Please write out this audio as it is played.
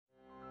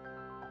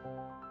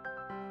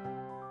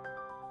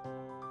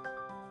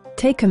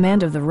Take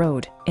command of the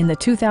road in the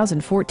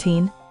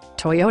 2014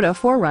 Toyota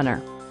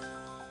 4Runner.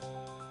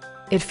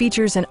 It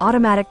features an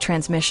automatic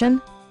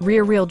transmission,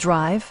 rear-wheel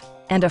drive,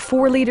 and a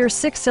 4-liter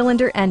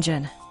 6-cylinder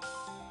engine.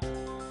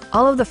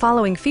 All of the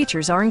following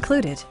features are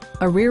included: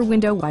 a rear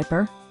window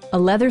wiper, a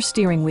leather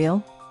steering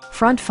wheel,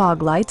 front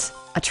fog lights,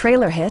 a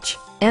trailer hitch,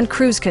 and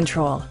cruise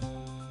control.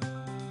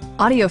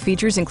 Audio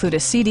features include a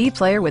CD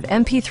player with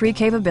MP3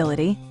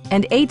 capability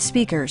and 8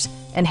 speakers,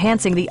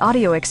 enhancing the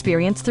audio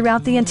experience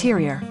throughout the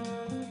interior.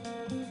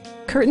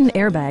 Curtain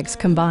airbags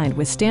combined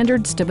with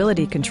standard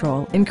stability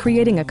control in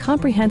creating a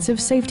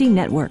comprehensive safety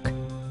network.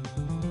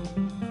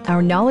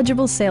 Our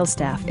knowledgeable sales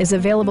staff is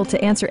available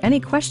to answer any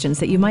questions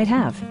that you might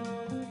have.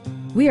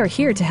 We are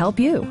here to help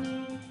you.